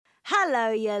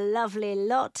Hello, you lovely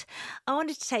lot. I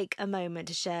wanted to take a moment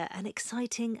to share an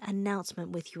exciting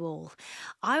announcement with you all.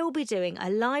 I will be doing a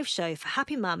live show for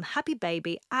Happy Mum, Happy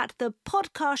Baby at the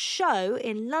Podcast Show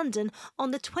in London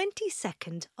on the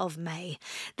 22nd of May.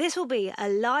 This will be a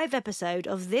live episode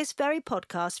of this very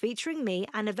podcast featuring me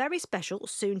and a very special,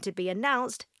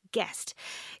 soon-to-be-announced guest.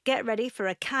 Get ready for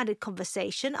a candid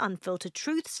conversation, unfiltered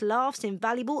truths, laughs,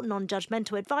 invaluable,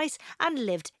 non-judgmental advice and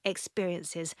lived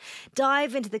experiences.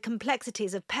 Dive into the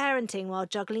complexities of parenting while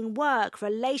juggling work,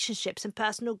 relationships and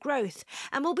personal growth.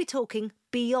 And we'll be talking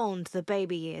beyond the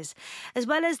baby years. As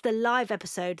well as the live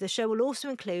episode, the show will also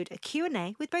include a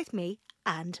Q&A with both me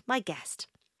and my guest.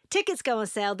 Tickets go on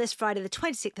sale this Friday the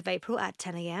 26th of April at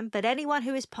 10 a.m, but anyone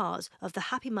who is part of the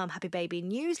Happy Mum, Happy Baby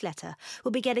newsletter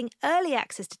will be getting early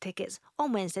access to tickets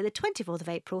on Wednesday the 24th of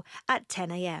April at 10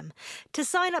 a.m. To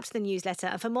sign up to the newsletter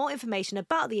and for more information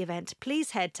about the event,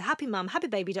 please head to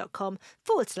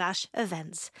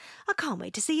happymumhappybaby.com/events. I can't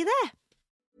wait to see you there.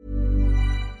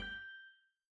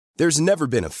 There's never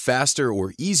been a faster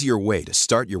or easier way to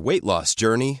start your weight loss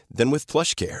journey than with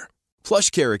PlushCare.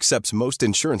 PlushCare accepts most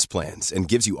insurance plans and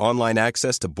gives you online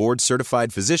access to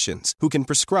board-certified physicians who can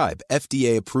prescribe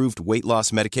FDA-approved weight loss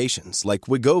medications like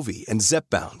Wegovy and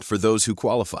Zepbound for those who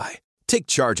qualify. Take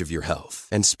charge of your health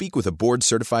and speak with a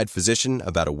board-certified physician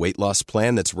about a weight loss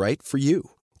plan that's right for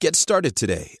you. Get started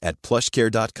today at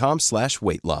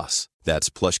plushcare.com/weight-loss. That's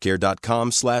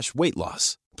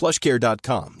plushcare.com/weight-loss.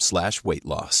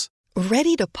 plushcare.com/weight-loss.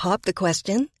 Ready to pop the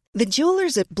question? The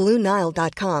jewelers at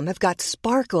BlueNile.com have got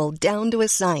sparkle down to a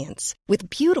science with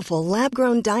beautiful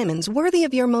lab-grown diamonds worthy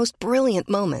of your most brilliant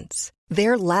moments.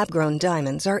 Their lab-grown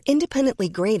diamonds are independently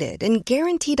graded and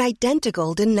guaranteed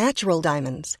identical to natural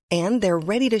diamonds, and they're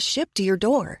ready to ship to your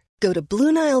door. Go to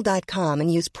BlueNile.com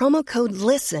and use promo code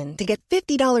LISTEN to get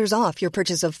 $50 off your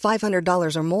purchase of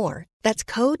 $500 or more. That's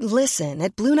code LISTEN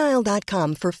at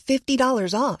BlueNile.com for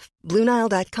 $50 off.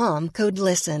 BlueNile.com, code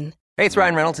LISTEN. Hey, it's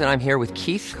Ryan Reynolds, and I'm here with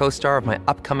Keith, co-star of my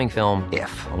upcoming film,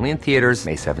 If, only in theaters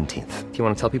May 17th. Do you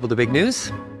want to tell people the big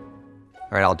news?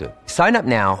 All right, I'll do it. Sign up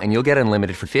now and you'll get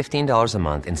unlimited for $15 a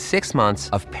month and 6 months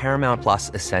of Paramount Plus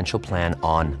Essential Plan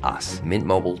on us.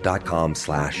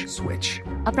 MintMobile.com/switch.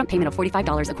 Upfront payment of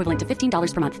 $45 equivalent to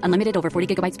 $15 per month. Unlimited over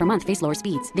 40 gigabytes per month. Face lower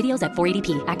speeds. Videos at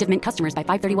 480p. Active Mint customers by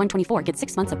 531.24 get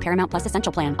 6 months of Paramount Plus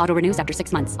Essential Plan. Auto renews after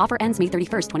 6 months. Offer ends May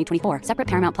 31st, 2024. Separate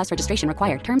Paramount Plus registration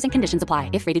required. Terms and conditions apply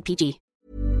if rated PG.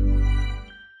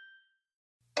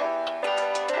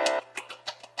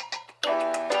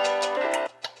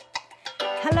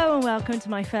 Hello and welcome to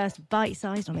my first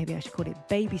bite-sized, or maybe I should call it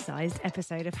baby-sized,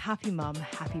 episode of Happy Mum,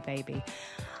 Happy Baby.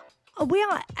 We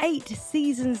are 8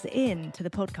 seasons in to the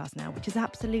podcast now, which is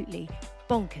absolutely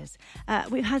bonkers.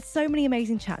 We've had so many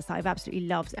amazing chats that I've absolutely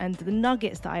loved, and the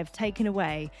nuggets that I've taken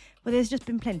away, well, there's just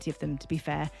been plenty of them, to be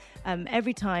fair.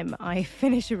 Every time I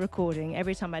finish a recording,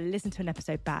 every time I listen to an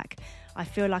episode back, I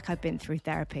feel like I've been through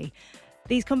therapy.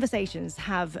 These conversations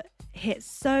have hit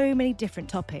so many different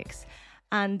topics,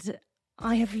 and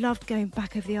I have loved going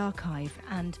back over the archive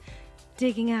and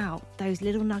digging out those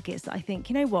little nuggets that I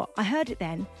think, you know what, I heard it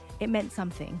then, it meant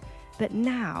something, but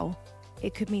now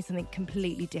it could mean something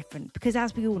completely different. Because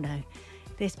as we all know,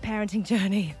 this parenting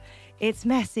journey, it's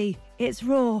messy, it's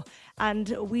raw, and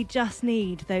we just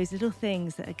need those little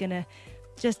things that are going to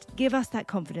just give us that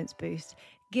confidence boost,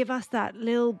 give us that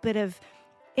little bit of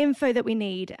info that we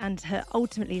need, and to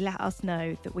ultimately let us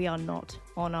know that we are not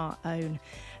on our own.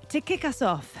 To kick us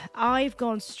off, I've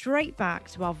gone straight back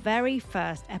to our very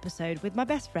first episode with my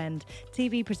best friend,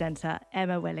 TV presenter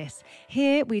Emma Willis.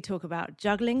 Here we talk about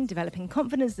juggling, developing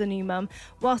confidence as a new mum,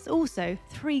 whilst also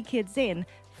 3 kids in,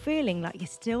 feeling like you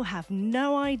still have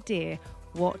no idea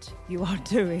what you are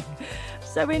doing.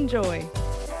 So enjoy.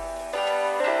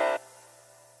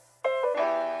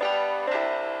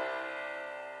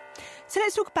 So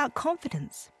let's talk about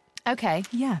confidence. Okay.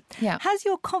 Yeah. Yeah. Has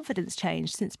your confidence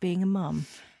changed since being a mum?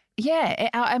 Yeah,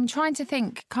 I'm trying to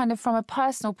think kind of from a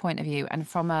personal point of view and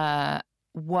from a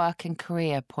work and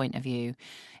career point of view,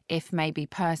 if maybe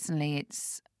personally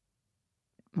it's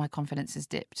my confidence has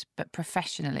dipped, but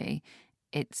professionally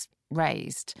it's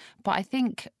raised. But I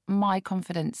think my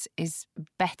confidence is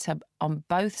better on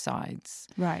both sides.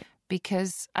 Right.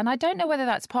 Because, and I don't know whether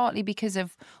that's partly because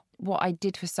of what I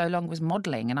did for so long was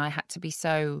modelling, and I had to be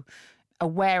so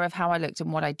aware of how I looked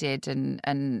and what I did,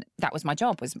 and that was my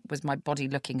job, was my body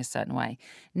looking a certain way.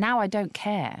 Now I don't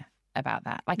care about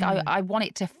that. Like I want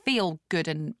it to feel good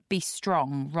and be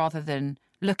strong rather than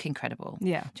look incredible.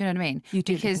 Yeah. Do you know what I mean? You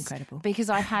do look incredible. Because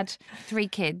I've had 3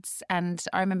 kids, and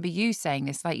I remember you saying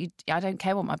this, like, I don't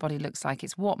care what my body looks like,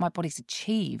 it's what my body's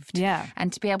achieved. Yeah.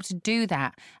 And to be able to do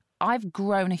that I've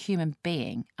grown a human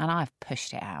being and I've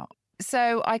pushed it out.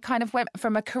 So I kind of went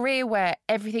from a career where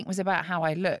everything was about how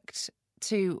I looked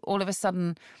to all of a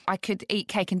sudden I could eat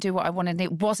cake and do what I wanted. And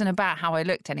it wasn't about how I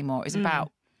looked anymore. It was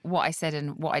about what I said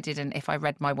and what I did and if I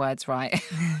read my words right.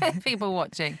 People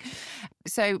watching.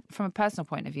 So from a personal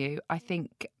point of view, I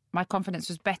think my confidence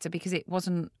was better because it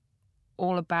wasn't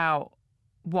all about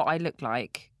what I looked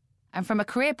like. And from a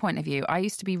career point of view, I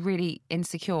used to be really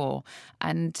insecure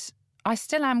and I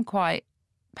still am quite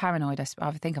paranoid.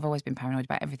 I think I've always been paranoid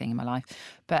about everything in my life.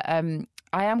 But I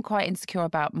am quite insecure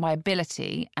about my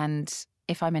ability and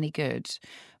if I'm any good.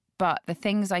 But the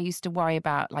things I used to worry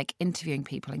about, like interviewing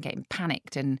people and getting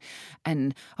panicked and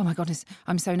oh my goodness,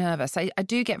 I'm so nervous. I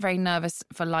do get very nervous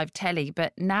for live telly,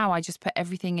 but now I just put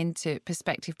everything into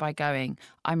perspective by going,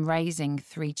 I'm raising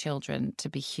 3 children to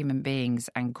be human beings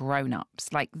and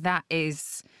grown-ups. Like that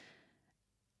is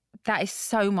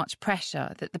so much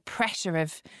pressure, that the pressure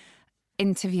of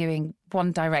interviewing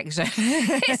One Direction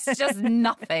it's just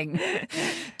nothing.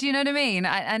 Do you know what I mean?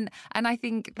 And I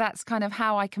think that's kind of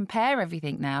how I compare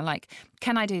everything now. Like,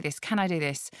 can I do this? Can I do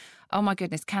this? Oh my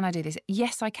goodness, can I do this?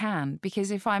 Yes, I can.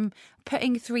 Because if I'm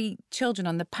putting 3 children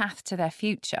on the path to their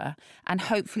future and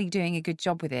hopefully doing a good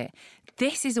job with it,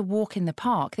 this is a walk in the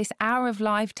park. This hour of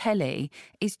live telly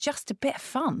is just a bit of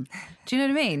fun. Do you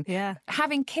know what I mean? Yeah.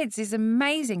 Having kids is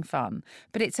amazing fun,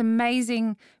 but it's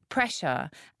amazing pressure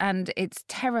and it's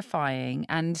terrifying.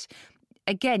 And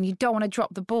again, you don't want to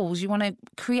drop the balls. You want to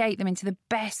create them into the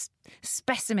best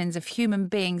specimens of human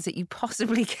beings that you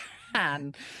possibly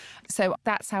can. So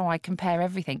that's how I compare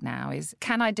everything now is,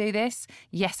 can I do this?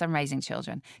 Yes, I'm raising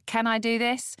children. Can I do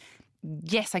this?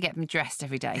 Yes, I get them dressed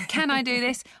every day. Can I do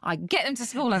this? I get them to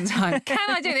school on time. Can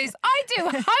I do this? I do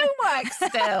homework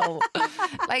still.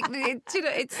 Like,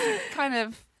 it's kind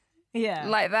of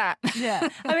like that. Yeah.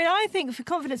 I mean, I think for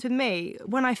confidence with me,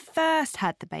 when I first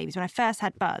had the babies, when I first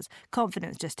had Buzz,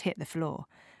 confidence just hit the floor.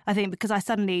 I think because I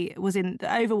suddenly was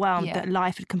overwhelmed that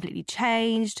life had completely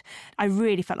changed. I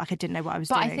really felt like I didn't know what I was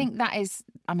doing. But I think that is,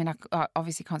 I mean, I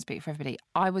obviously can't speak for everybody.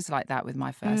 I was like that with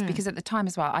my first because at the time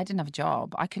as well, I didn't have a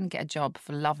job. I couldn't get a job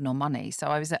for love nor money. So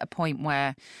I was at a point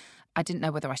where I didn't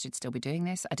know whether I should still be doing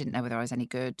this. I didn't know whether I was any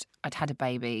good. I'd had a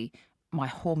baby. My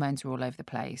hormones were all over the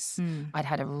place. I'd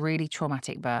had a really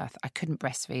traumatic birth. I couldn't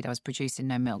breastfeed. I was producing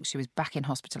no milk. She was back in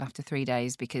hospital after 3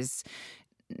 days because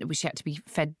she had to be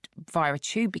fed via a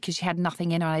tube because she had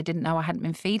nothing in her and I didn't know I hadn't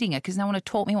been feeding her because no one had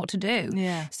taught me what to do.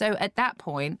 Yeah. So at that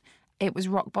point, it was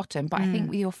rock bottom. But I think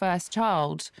with your first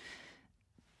child,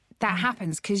 that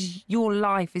happens because your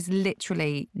life is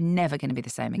literally never going to be the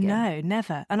same again. No,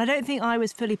 never. And I don't think I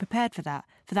was fully prepared for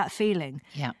that feeling.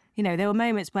 Yeah. You know, there were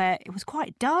moments where it was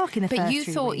quite dark in the first 3 weeks. But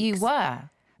you thought you were.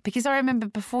 Because I remember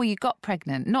before you got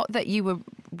pregnant, not that you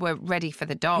were ready for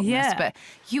the darkness, but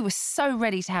you were so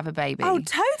ready to have a baby. Oh,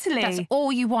 totally. That's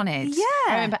all you wanted. Yeah.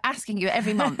 I remember asking you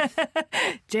every month.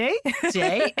 G?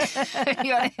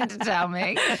 You wanted to tell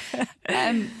me.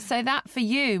 So that for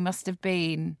you must have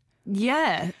been...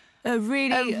 Yeah. A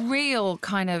real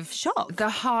kind of... shock. The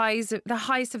highest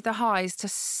of the highs to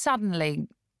suddenly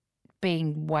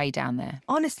being way down there.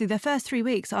 Honestly, the first 3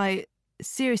 weeks, I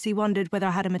seriously wondered whether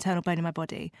I had a maternal bone in my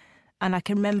body. And I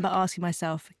can remember asking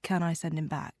myself, can I send him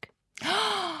back?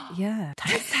 Yeah.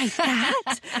 Don't say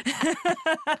that.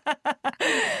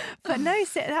 But no,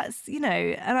 that's, you know,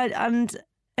 and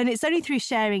it's only through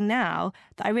sharing now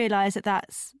that I realise that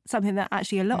that's something that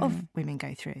actually a lot of women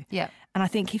go through. Yeah. And I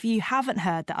think if you haven't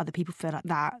heard that other people feel like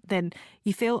that, then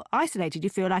you feel isolated.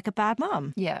 You feel like a bad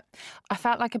mum. Yeah. I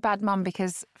felt like a bad mum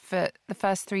because for the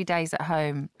first 3 days at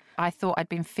home, I thought I'd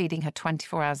been feeding her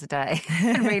 24 hours a day.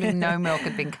 Really no milk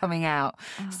had been coming out.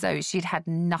 So she'd had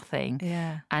nothing.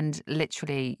 Yeah. And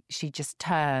literally she just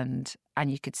turned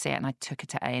and you could see it. And I took her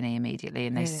to A&E immediately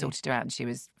and they sorted her out and she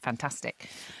was fantastic.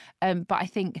 But I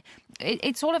think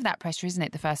it's all of that pressure, isn't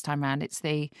it, the first time round? It's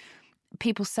the...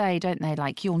 People say, don't they,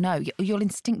 like, you'll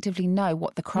instinctively know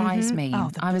what the cries mean. Oh,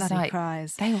 the I was bloody like,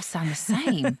 cries. They all sound the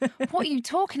same. What are you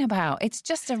talking about? It's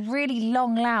just a really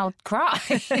long, loud cry.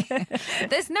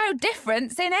 There's no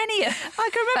difference in any of I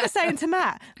can remember saying to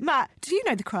Matt, do you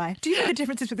know the cry? Do you know the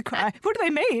differences with the cry? What do they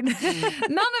mean?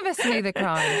 None of us knew the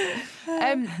cry.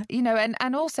 You know,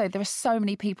 and also there are so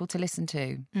many people to listen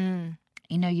to.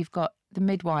 You know, you've got the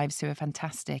midwives who are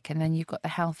fantastic, and then you've got the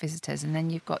health visitors, and then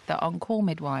you've got the on-call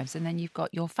midwives, and then you've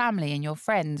got your family and your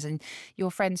friends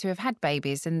who have had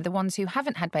babies, and the ones who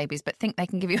haven't had babies but think they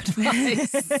can give you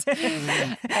advice.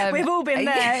 We've all been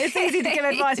there. It's easy to give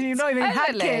advice when you've not even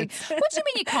had kids. What do you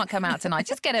mean you can't come out tonight?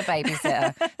 Just get a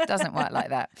babysitter. It doesn't work like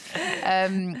that.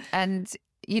 And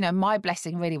my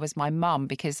blessing really was my mum,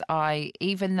 because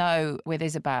even though with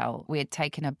Isabel, we had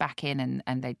taken her back in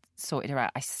and they sorted her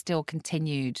out, I still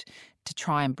continued to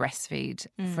try and breastfeed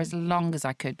for as long as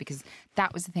I could, because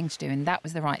that was the thing to do and that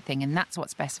was the right thing and that's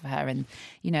what's best for her. And,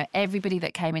 everybody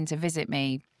that came in to visit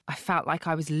me, I felt like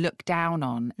I was looked down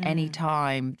on any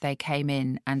time they came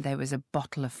in and there was a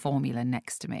bottle of formula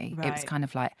next to me. Right. It was kind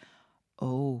of like,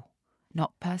 oh,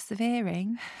 not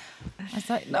persevering. I was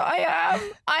like, no,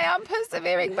 I am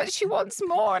persevering, but she wants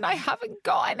more and I haven't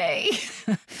got any.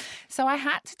 So I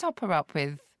had to top her up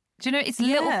with, it's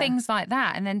little things like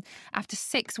that. And then after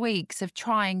 6 weeks of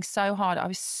trying so hard, I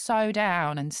was so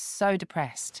down and so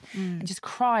depressed and just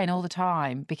crying all the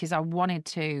time because I wanted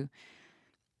to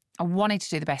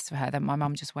do the best for her. Then my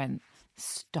mum just went,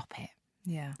 stop it.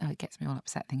 Yeah. Oh, it gets me all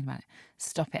upset thinking about it.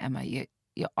 Stop it, Emma.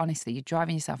 You're honestly, you're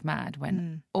driving yourself mad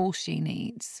when all she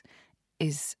needs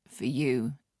is for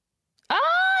you.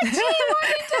 Gee, what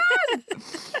have you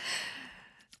done?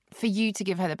 For you to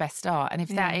give her the best start. And if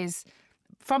that is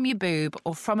from your boob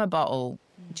or from a bottle,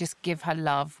 just give her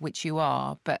love, which you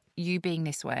are. But you being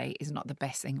this way is not the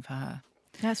best thing for her.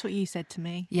 That's what you said to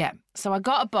me. Yeah. So I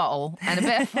got a bottle and a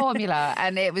bit of formula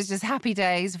and it was just happy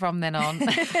days from then on.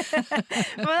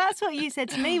 Well, that's what you said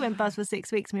to me when Buzz was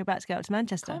 6 weeks and we were about to go up to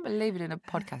Manchester. I can't believe it in a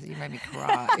podcast. You made me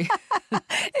cry.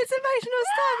 It's emotional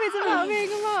stuff. It's about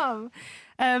being a mum.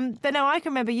 But no, I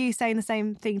can remember you saying the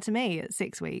same thing to me at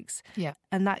 6 weeks. Yeah.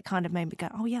 And that kind of made me go,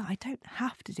 oh, yeah, I don't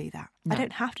have to do that. No. I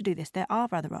don't have to do this. There are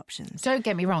other options. Don't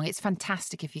get me wrong. It's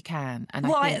fantastic if you can. And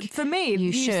I think for me,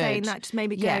 you saying that just made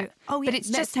me go, oh, yeah, but it's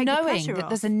just knowing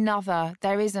that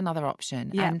there is another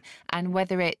option. Yeah. And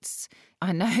whether it's,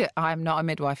 I know I'm not a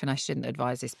midwife and I shouldn't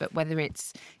advise this, but whether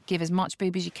it's give as much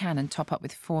boob as you can and top up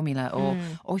with formula,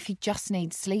 or if you just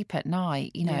need sleep at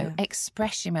night,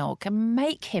 express your milk and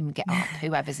make him get up,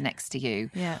 whoever's next to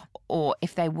you. Yeah. Or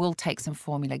if they will take some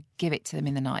formula, give it to them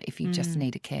in the night if you just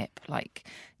need a kip. Like,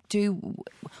 do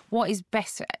what is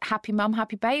best. Happy mum,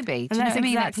 happy baby. Do and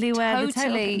you that's know what exactly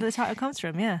I mean? where the title comes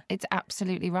from, yeah. It's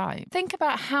absolutely right. Think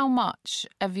about how much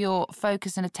of your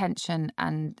focus and attention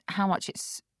and how much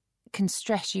can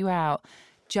stress you out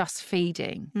just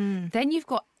feeding. Then you've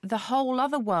got the whole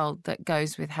other world that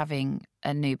goes with having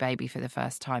a new baby for the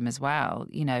first time as well,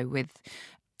 with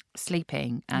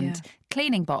sleeping and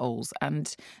cleaning bottles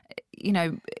and,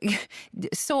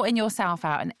 sorting yourself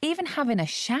out and even having a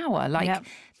shower.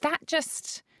 That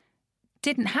just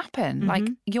didn't happen. Like,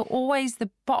 you're always the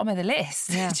bottom of the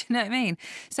list. Yeah. Do you know what I mean?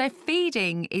 So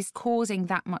feeding is causing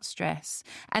that much stress.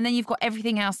 And then you've got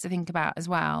everything else to think about as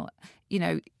well.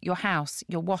 Your house,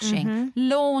 your washing,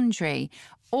 laundry,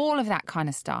 all of that kind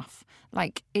of stuff.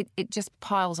 Like, it just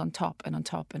piles on top and on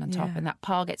top and on top. And that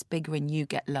pile gets bigger and you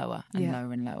get lower and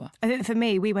lower and lower. I think for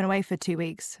me, we went away for 2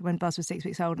 weeks when Buzz was 6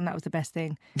 weeks old, and that was the best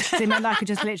thing. It meant I could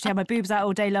just literally have my boobs out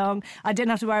all day long. I didn't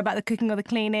have to worry about the cooking or the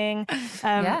cleaning.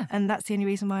 And that's the only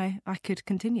reason why I could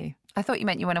continue. I thought you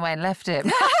meant you went away and left it.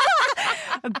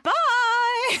 Bye!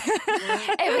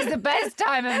 It was the best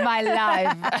time of my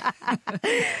life.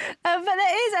 But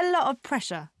there is a lot of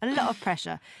pressure.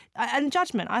 And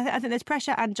judgment. I think there's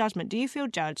pressure and judgment. Do you feel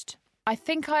judged? I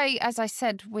think as I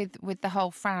said, with the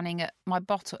whole frowning at my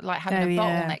bottle, like having a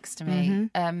bottle next to me,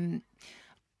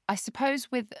 I suppose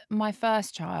with my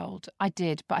first child, I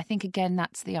did. But I think, again,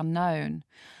 that's the unknown.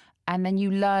 And then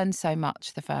you learn so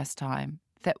much the first time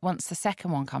that once the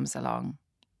second one comes along,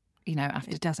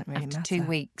 after, it doesn't really matter. 2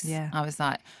 weeks, I was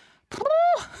like,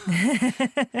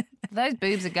 those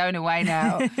boobs are going away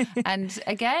now. And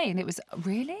again, it was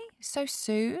really so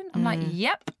soon. I'm like,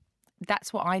 yep,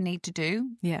 that's what I need to do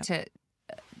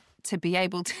to be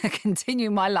able to continue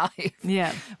my life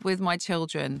with my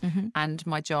children and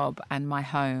my job and my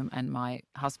home and my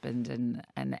husband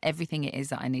and everything it is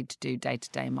that I need to do day to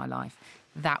day in my life.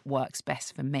 That works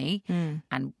best for me.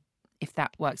 And if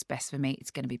that works best for me, it's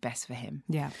going to be best for him.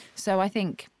 Yeah. So I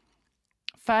think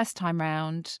first time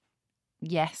round,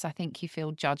 yes, I think you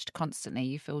feel judged constantly.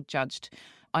 You feel judged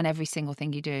on every single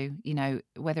thing you do,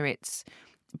 whether it's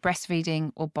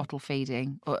breastfeeding or bottle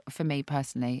feeding, or for me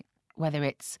personally, whether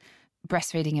it's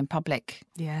breastfeeding in public,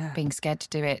 being scared to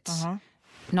do it,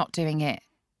 not doing it.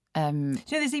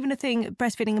 There's even a thing,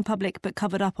 breastfeeding in public, but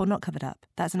covered up or not covered up.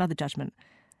 That's another judgment.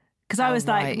 Because I was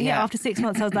after 6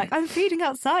 months, I was like, I'm feeding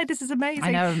outside. This is amazing.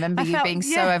 I know. I remember you being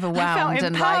so overwhelmed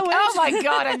and like, oh my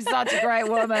God, I'm such a great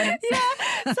woman.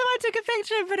 So I took a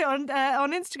picture and put it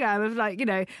on Instagram of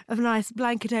of a nice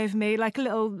blanket over me, like a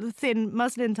little thin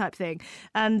muslin type thing.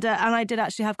 And I did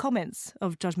actually have comments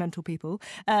of judgmental people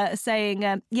saying,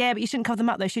 yeah, but you shouldn't cover them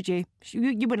up though, should you?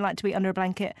 You wouldn't like to eat under a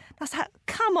blanket. I was like,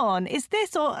 come on, is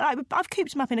this or I've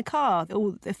cooped them up in a car,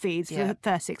 all the feeds for the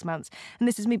first 6 months, and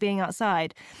this is me being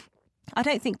outside. I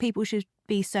don't think people should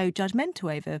be so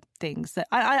judgmental over things.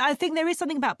 I think there is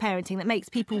something about parenting that makes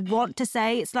people want to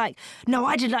say, it's like, no,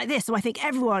 I did like this, so I think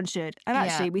everyone should. And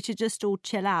actually, we should just all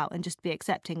chill out and just be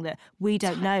accepting that we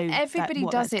don't know. Everybody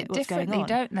does it differently,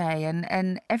 don't they?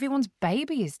 And everyone's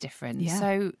baby is different. Yeah.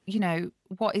 So,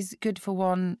 what is good for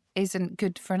one isn't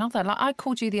good for another. Like I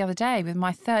called you the other day with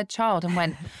my third child and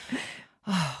went...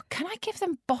 Oh, can I give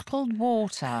them bottled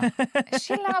water? Is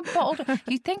she allowed bottled water?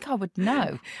 You'd think I would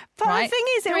know. But right? The thing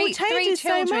is, it all changes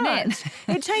so much.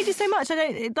 It changes so much. I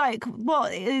don't like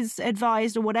what is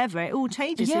advised or whatever. It all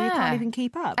changes, so you can't even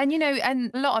keep up. And and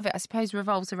a lot of it, I suppose,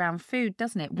 revolves around food,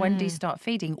 doesn't it? When do you start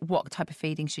feeding? What type of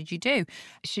feeding should you do?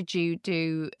 Should you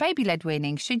do baby-led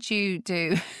weaning? Should you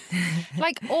do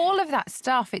like all of that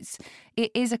stuff?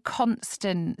 It is a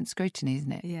constant scrutiny,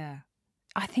 isn't it? Yeah.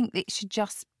 I think it should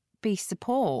just be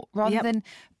support rather than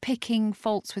picking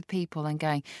faults with people and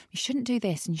going, you shouldn't do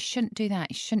this and you shouldn't do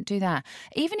that, you shouldn't do that.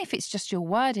 Even if it's just your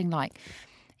wording, like,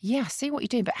 yeah, I see what you're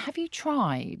doing, but have you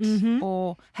tried?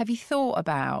 Or have you thought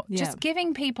about? Just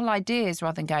giving people ideas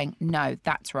rather than going, no,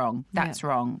 that's wrong, that's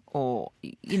wrong. Or,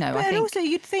 But I think... also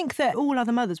you'd think that all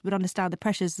other mothers would understand the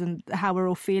pressures and how we're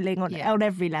all feeling on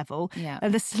every level. Yeah.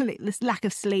 And this lack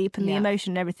of sleep and the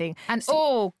emotion and everything. And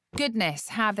goodness,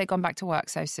 have they gone back to work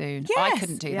so soon? Yes. I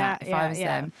couldn't do that if I was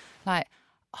them. Like,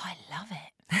 I love it.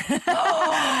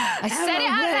 I said it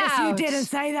out loud. You didn't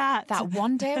say that. That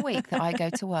 1 day a week that I go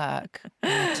to work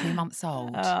when I'm 2 months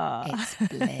old, it's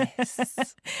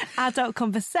bliss. Adult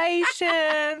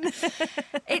conversation.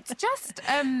 It's just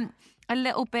a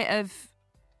little bit of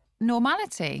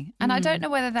normality. And I don't know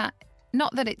whether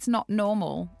not that it's not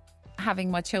normal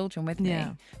having my children with me,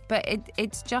 but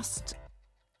it's just...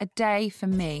 a day for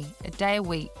me, a day a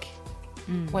week,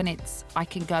 when I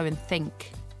can go and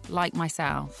think like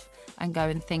myself and go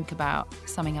and think about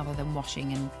something other than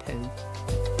washing and poo.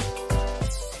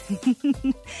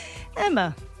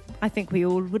 Emma, I think we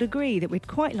all would agree that we'd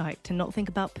quite like to not think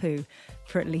about poo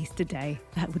for at least a day.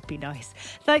 That would be nice.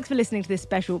 Thanks for listening to this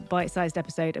special bite-sized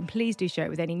episode, and please do share it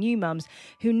with any new mums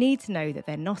who need to know that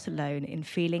they're not alone in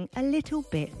feeling a little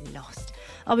bit lost.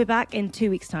 I'll be back in 2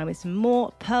 weeks' time with some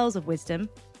more pearls of wisdom,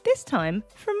 this time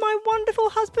from my wonderful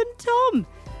husband, Tom.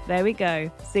 There we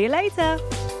go. See you later.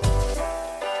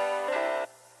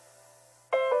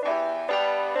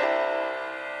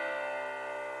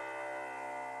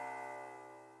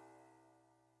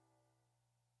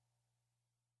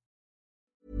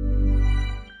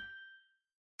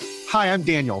 Hi, I'm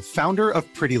Daniel, founder of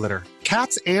Pretty Litter.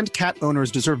 Cats and cat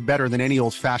owners deserve better than any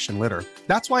old-fashioned litter.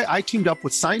 That's why I teamed up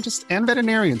with scientists and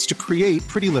veterinarians to create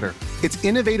Pretty Litter. Its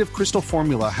innovative crystal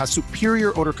formula has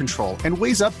superior odor control and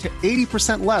weighs up to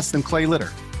 80% less than clay litter.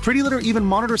 Pretty Litter even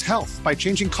monitors health by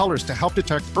changing colors to help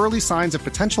detect early signs of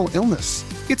potential illness.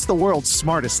 It's the world's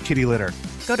smartest kitty litter.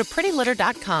 Go to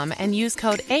prettylitter.com and use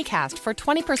code ACAST for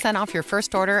 20% off your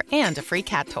first order and a free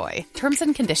cat toy. Terms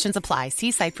and conditions apply.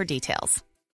 See site for details.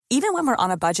 Even when we're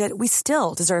on a budget, we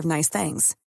still deserve nice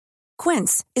things.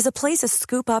 Quince is a place to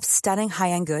scoop up stunning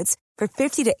high-end goods for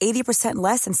 50 to 80%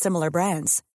 less than similar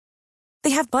brands. They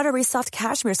have buttery soft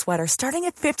cashmere sweaters starting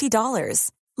at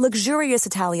 $50, luxurious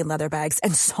Italian leather bags,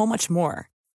 and so much more.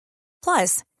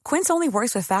 Plus, Quince only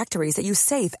works with factories that use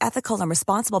safe, ethical, and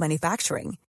responsible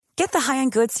manufacturing. Get the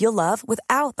high-end goods you'll love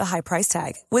without the high price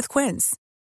tag with Quince.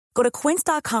 Go to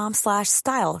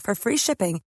quince.com/style for free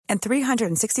shipping and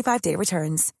 365-day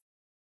returns.